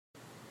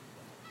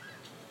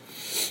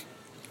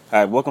All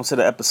right, welcome to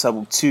the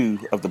episode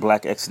 2 of the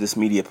Black Exodus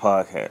Media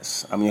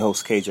Podcast. I'm your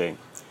host, KJ.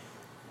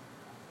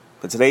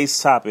 For today's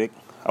topic,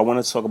 I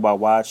want to talk about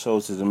why I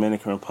chose the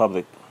Dominican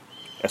Republic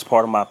as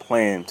part of my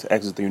plan to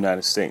exit the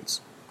United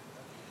States.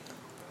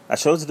 I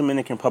chose the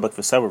Dominican Republic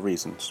for several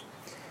reasons,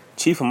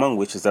 chief among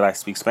which is that I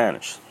speak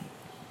Spanish.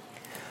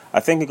 I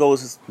think it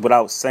goes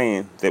without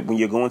saying that when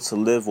you're going to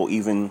live or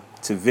even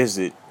to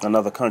visit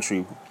another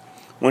country,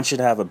 one should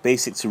have a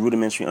basic to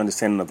rudimentary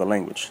understanding of the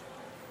language.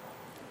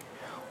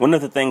 One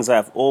of the things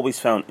I've always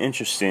found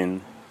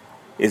interesting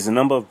is the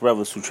number of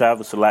brothers who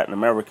travel to Latin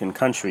American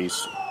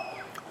countries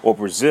or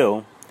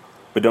Brazil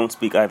but don't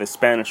speak either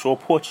Spanish or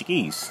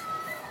Portuguese.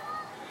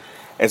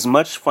 As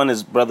much fun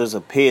as brothers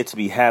appear to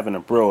be having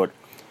abroad,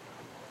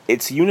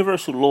 it's a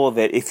universal law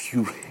that if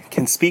you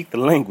can speak the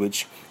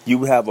language,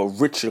 you have a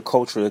richer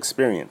cultural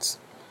experience.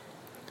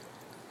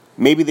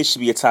 Maybe this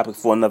should be a topic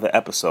for another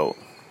episode.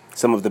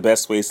 Some of the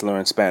best ways to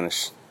learn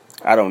Spanish.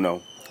 I don't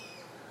know.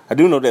 I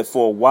do know that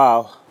for a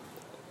while,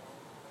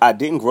 I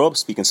didn't grow up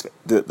speaking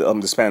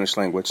the Spanish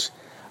language.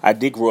 I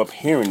did grow up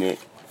hearing it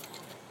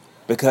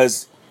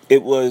because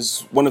it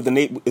was one of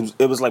the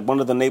it was like one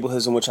of the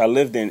neighborhoods in which I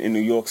lived in New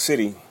York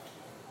City.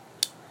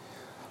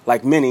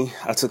 Like many,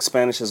 I took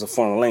Spanish as a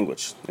foreign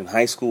language in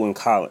high school and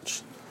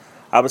college.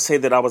 I would say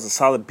that I was a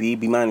solid B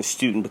minus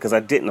student because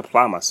I didn't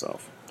apply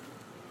myself.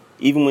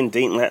 Even when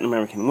dating Latin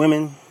American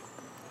women,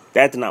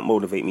 that did not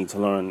motivate me to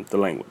learn the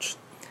language,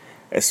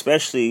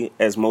 especially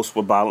as most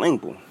were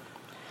bilingual.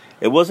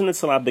 It wasn't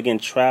until I began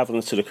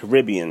traveling to the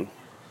Caribbean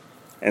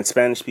and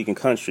Spanish-speaking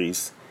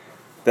countries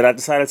that I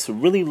decided to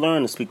really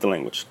learn to speak the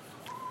language.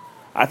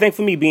 I think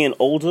for me being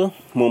older,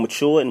 more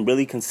mature, and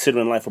really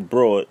considering life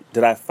abroad,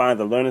 that I find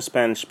that learning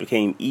Spanish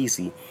became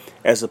easy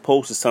as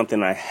opposed to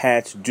something I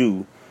had to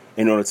do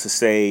in order to,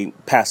 say,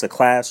 pass a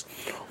class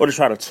or to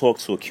try to talk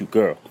to a cute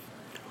girl.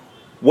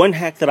 One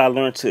hack that I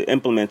learned to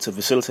implement to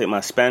facilitate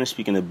my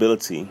Spanish-speaking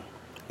ability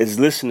is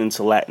listening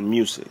to Latin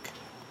music.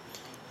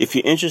 If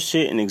you're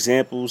interested in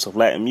examples of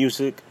Latin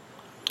music,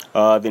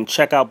 then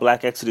check out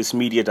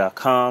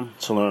blackexodusmedia.com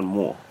to learn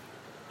more.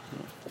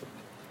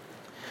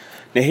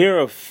 Now, here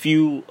are a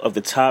few of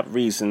the top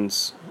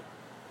reasons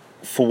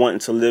for wanting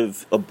to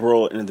live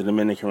abroad in the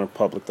Dominican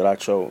Republic that I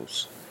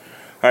chose.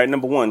 All right,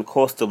 number 1,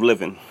 cost of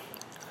living.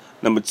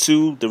 Number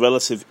 2, the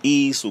relative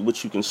ease with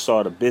which you can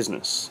start a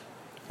business.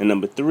 And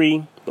number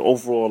 3, the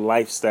overall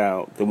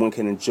lifestyle that one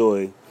can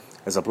enjoy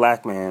as a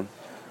black man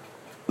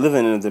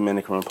living in the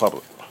Dominican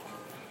Republic.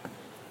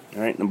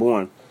 All right, number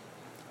 1,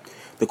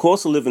 the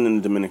cost of living in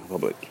the Dominican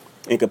Republic,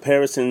 in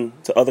comparison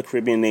to other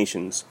Caribbean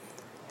nations,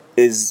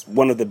 is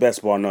one of the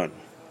best, bar none.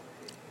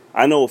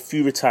 I know a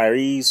few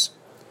retirees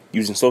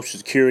using Social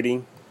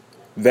Security,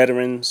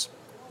 veterans,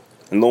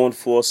 and law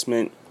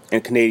enforcement,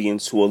 and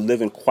Canadians who are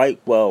living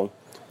quite well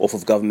off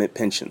of government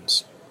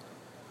pensions.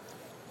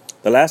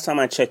 The last time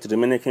I checked, the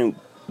Dominican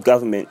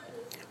government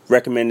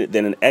recommended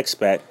that an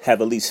expat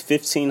have at least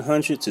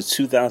 $1,500 to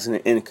 $2,000 in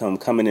income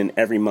coming in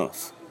every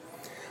month.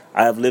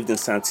 I have lived in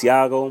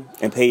Santiago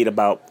and paid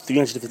about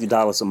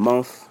 $350 a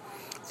month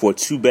for a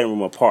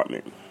 2-bedroom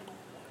apartment.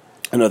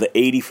 Another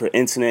 $80 for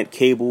internet,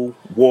 cable,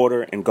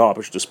 water, and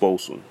garbage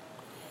disposal.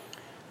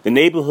 The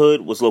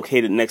neighborhood was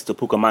located next to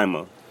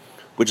Pucamaima,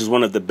 which is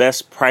one of the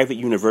best private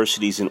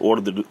universities in all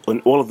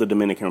of the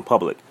Dominican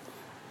Republic,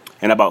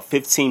 and about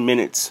 15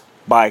 minutes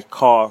by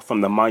car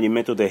from the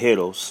Monumento de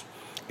Heroes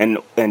and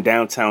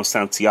downtown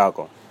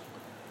Santiago.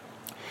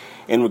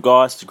 In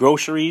regards to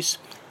groceries,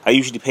 I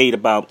usually paid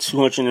about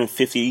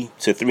 $250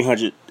 to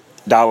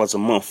 $300 a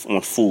month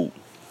on food.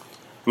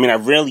 I mean, I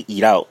rarely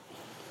eat out.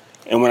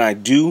 And when I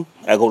do,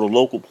 I go to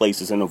local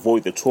places and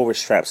avoid the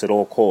tourist traps at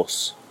all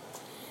costs.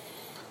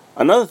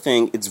 Another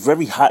thing, it's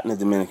very hot in the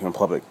Dominican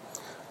Republic,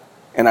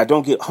 and I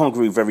don't get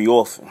hungry very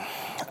often.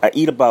 I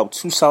eat about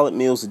 2 solid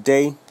meals a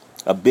day,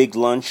 a big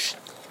lunch,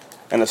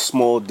 and a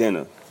small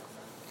dinner.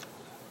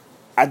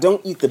 I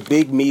don't eat the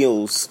big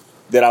meals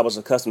that I was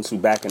accustomed to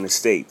back in the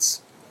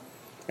States,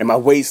 and my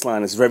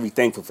waistline is very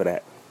thankful for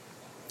that.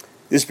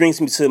 This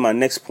brings me to my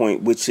next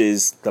point, which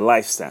is the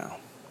lifestyle.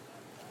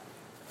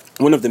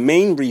 One of the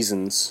main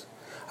reasons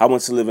I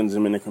want to live in the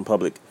Dominican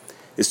Republic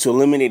is to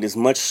eliminate as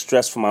much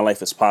stress from my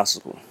life as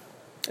possible.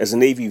 As a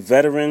Navy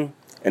veteran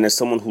and as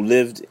someone who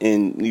lived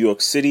in New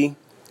York City,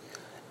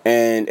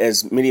 and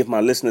as many of my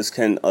listeners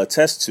can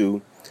attest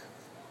to,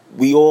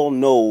 we all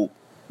know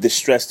the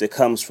stress that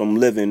comes from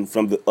living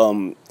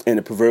in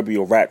the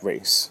proverbial rat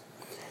race.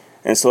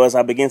 And so as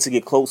I began to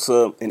get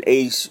closer in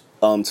age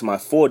to my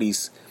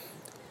 40s,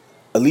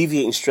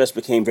 alleviating stress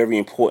became very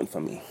important for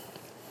me.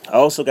 I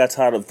also got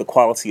tired of the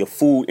quality of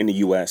food in the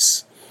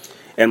U.S.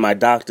 and my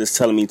doctors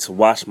telling me to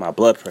watch my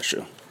blood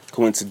pressure.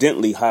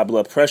 Coincidentally, high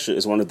blood pressure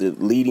is one of the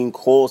leading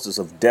causes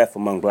of death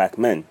among black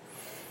men.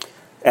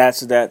 Add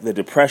to that the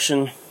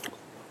depression,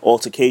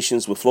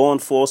 altercations with law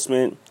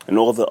enforcement, and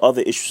all the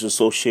other issues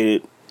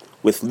associated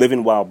with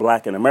living while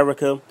black in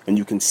America, and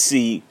you can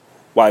see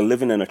why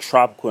living in a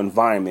tropical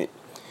environment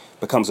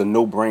becomes a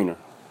no-brainer.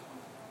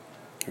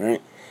 All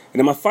right? And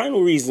then my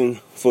final reason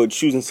for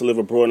choosing to live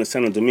abroad in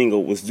Santo Domingo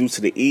was due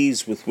to the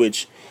ease with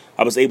which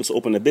I was able to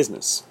open a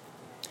business.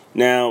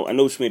 Now, I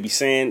know what you may be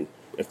saying,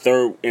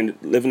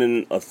 living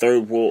in a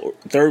third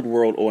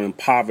world or an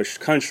impoverished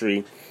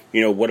country,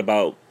 what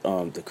about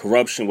the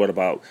corruption? What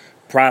about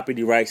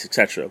property rights,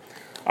 etc.?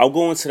 I'll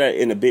go into that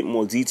in a bit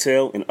more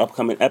detail in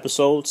upcoming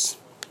episodes.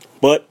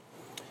 But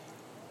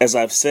as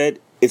I've said,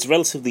 it's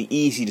relatively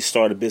easy to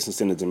start a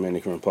business in the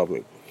Dominican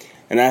Republic.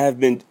 And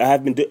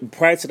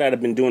prior to that,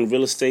 I've been doing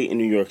real estate in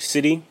New York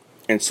City.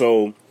 And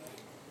so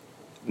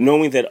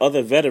knowing that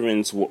other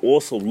veterans were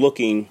also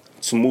looking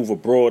to move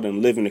abroad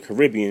and live in the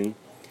Caribbean,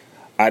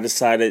 I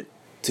decided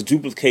to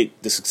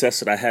duplicate the success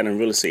that I had in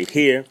real estate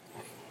here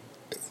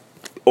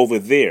over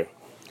there.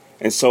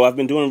 And so I've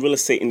been doing real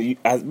estate in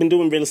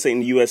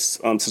the U.S.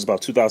 Since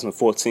about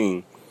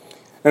 2014.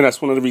 And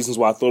that's one of the reasons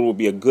why I thought it would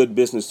be a good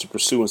business to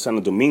pursue in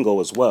Santo Domingo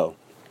as well.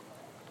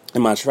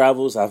 In my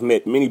travels, I've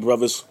met many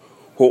brothers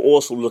who are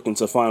also looking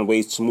to find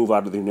ways to move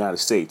out of the United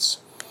States.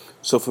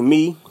 So for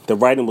me, the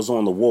writing was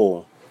on the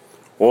wall.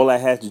 All I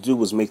had to do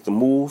was make the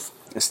move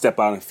and step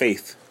out in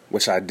faith,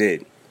 which I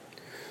did.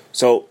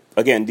 So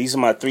again, these are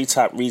my 3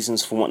 top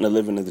reasons for wanting to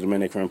live in the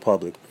Dominican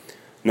Republic.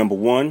 Number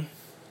 1,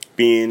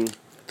 being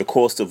the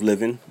cost of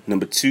living.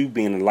 Number 2,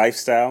 being a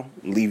lifestyle,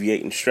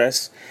 alleviating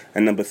stress.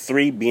 And number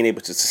 3, being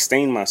able to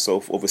sustain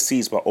myself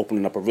overseas by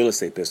opening up a real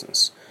estate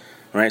business.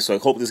 All right, so I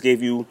hope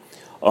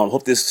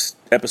this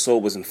episode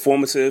was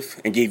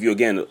informative and gave you,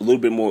 again, a little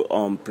bit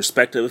more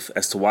perspective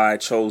as to why I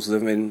chose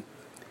living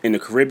in the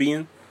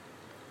Caribbean.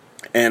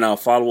 And I'll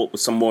follow up with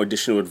some more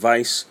additional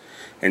advice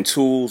and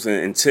tools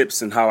and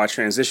tips and how I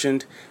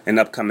transitioned in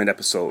upcoming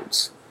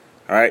episodes.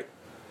 All right,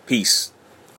 peace.